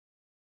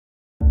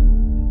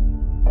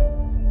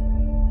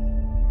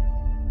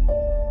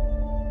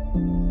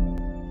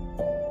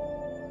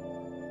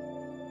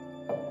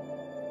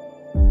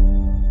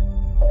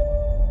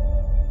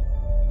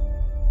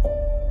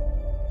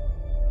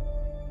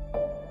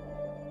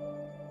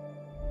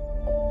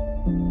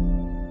The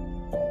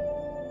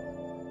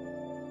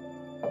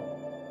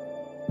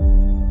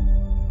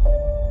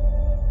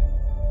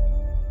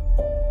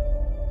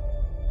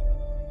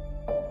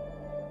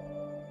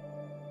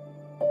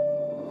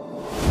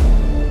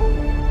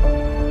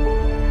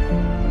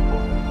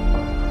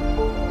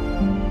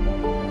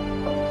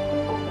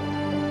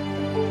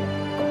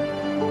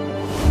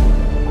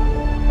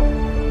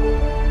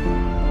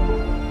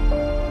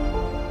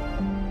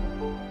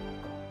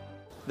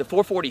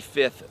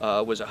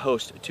 445th was a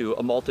host to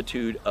a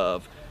multitude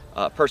of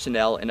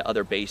personnel and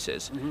other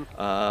bases.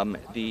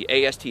 The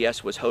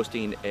ASTS was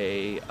hosting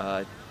a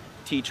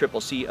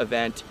TCCC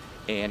event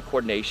and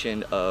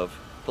coordination of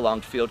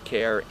prolonged field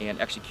care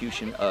and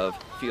execution of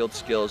field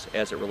skills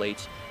as it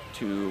relates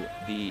to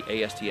the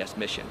ASTS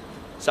mission.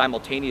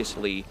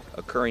 Simultaneously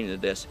occurring to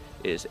this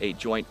is a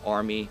joint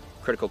Army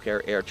critical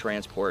care air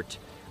transport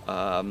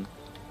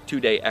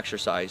 2-day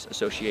exercise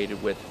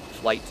associated with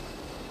flight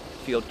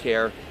field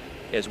care,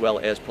 as well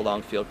as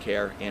prolonged field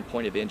care and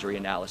point of injury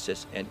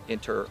analysis and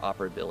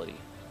interoperability.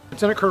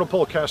 Lieutenant Colonel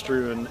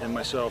Policastro and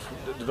myself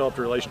developed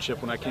a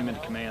relationship when I came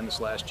into command this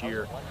last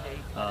year,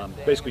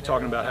 basically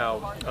talking about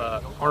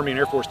how Army and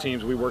Air Force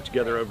teams, we work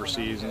together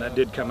overseas, and that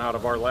did come out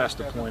of our last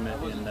deployment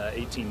in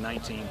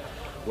 1819,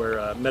 where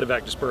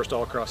medevac dispersed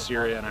all across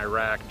Syria and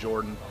Iraq,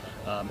 Jordan,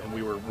 and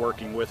we were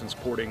working with and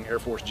supporting Air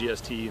Force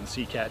GST and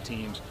CCAT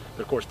teams.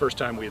 But of course, first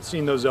time we had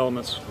seen those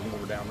elements when we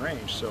were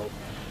downrange. So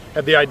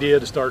had the idea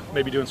to start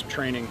maybe doing some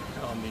training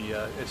on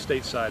the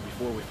stateside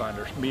before we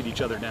meet each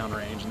other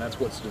downrange, and that's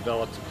what's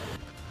developed.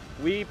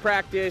 We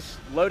practice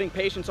loading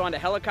patients onto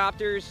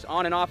helicopters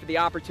on and off of the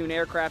opportune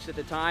aircrafts at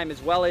the time,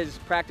 as well as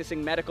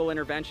practicing medical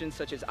interventions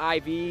such as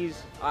IVs,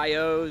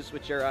 IOs,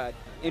 which are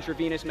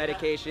intravenous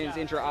medications,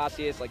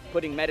 intraosseous, like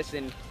putting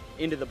medicine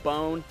into the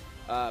bone,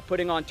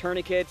 putting on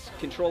tourniquets,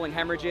 controlling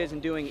hemorrhages,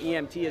 and doing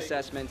EMT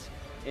assessments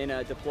in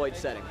a deployed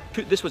setting.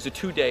 This was a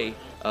 2-day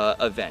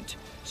event.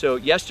 So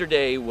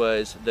yesterday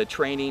was the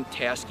training,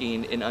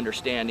 tasking, and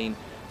understanding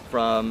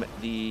from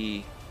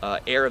the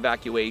air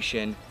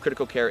evacuation,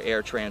 critical care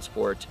air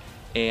transport,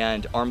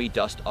 and Army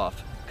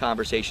dust-off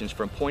conversations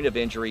from point of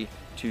injury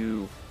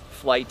to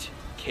flight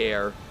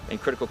care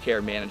and critical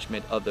care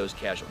management of those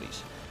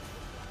casualties.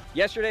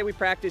 Yesterday we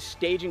practiced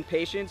staging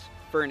patients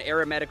for an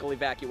aeromedical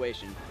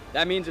evacuation.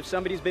 That means if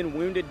somebody's been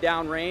wounded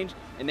downrange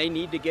and they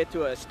need to get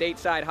to a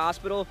stateside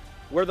hospital,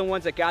 we're the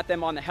ones that got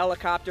them on the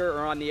helicopter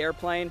or on the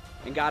airplane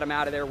and got them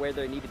out of there where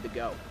they needed to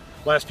go.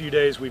 Last few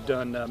days we've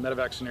done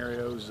medevac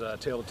scenarios,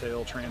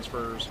 tail-to-tail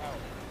transfers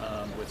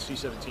with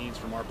C-17s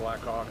from our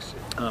Blackhawks.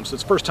 So it's the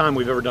first time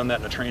we've ever done that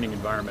in a training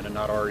environment and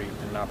not already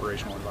in an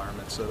operational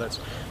environment. So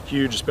that's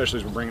huge, especially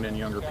as we're bringing in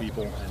younger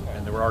people,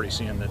 and we're already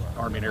seeing that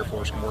Army and Air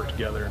Force can work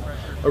together.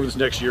 And over this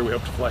next year we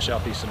hope to flesh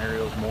out these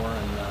scenarios more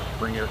and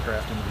bring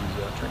aircraft into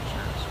these training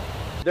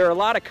scenarios. There are a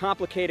lot of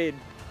complicated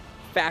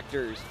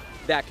factors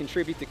that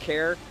contribute to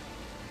care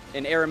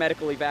and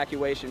aeromedical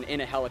evacuation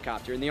in a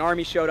helicopter. And the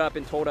Army showed up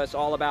and told us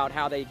all about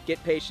how they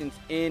get patients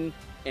in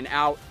and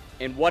out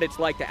and what it's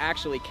like to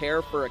actually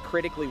care for a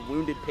critically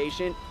wounded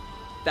patient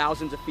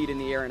thousands of feet in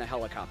the air in a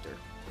helicopter.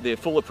 The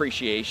full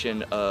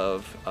appreciation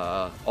of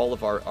all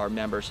of our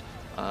members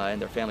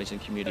and their families and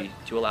community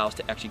to allow us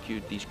to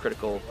execute these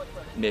critical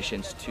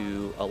missions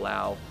to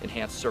allow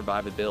enhanced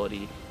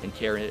survivability and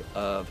care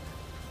of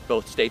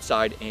both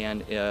stateside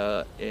and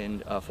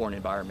in foreign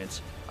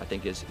environments, I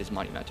think is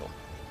monumental.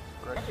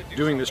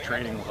 Doing this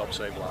training will help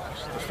save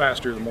lives. The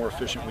faster, the more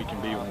efficient we can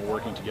be when we're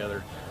working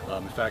together.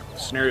 In fact, the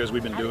scenarios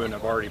we've been doing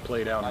have already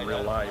played out in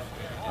real life.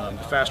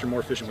 The faster, more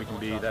efficient we can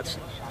be, that's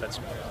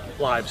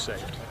lives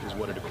saved is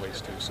what it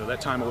equates to. So that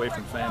time away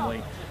from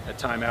family, that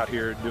time out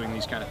here doing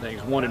these kind of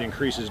things, one, it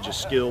increases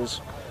just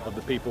skills of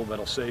the people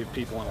that'll save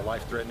people in a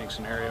life-threatening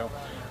scenario,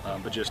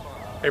 but just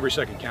every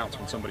second counts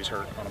when somebody's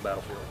hurt on a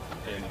battlefield.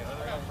 And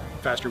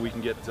the faster we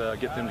can get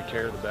them to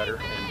care, the better.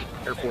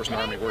 And Air Force and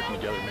Army working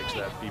together makes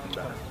that even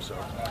better. So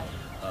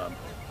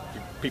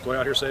people are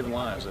out here saving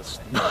lives. That's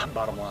the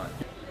bottom line.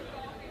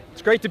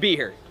 It's great to be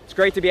here. It's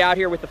great to be out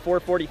here with the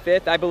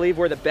 445th. I believe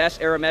we're the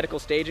best Aeromedical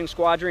Staging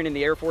Squadron in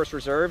the Air Force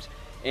Reserves.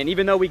 And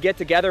even though we get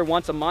together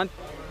once a month,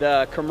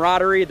 the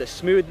camaraderie, the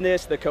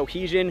smoothness, the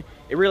cohesion,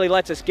 it really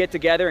lets us get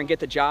together and get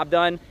the job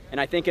done. And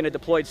I think in a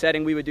deployed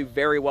setting, we would do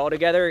very well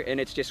together. And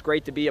it's just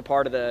great to be a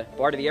part of the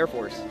Air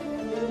Force.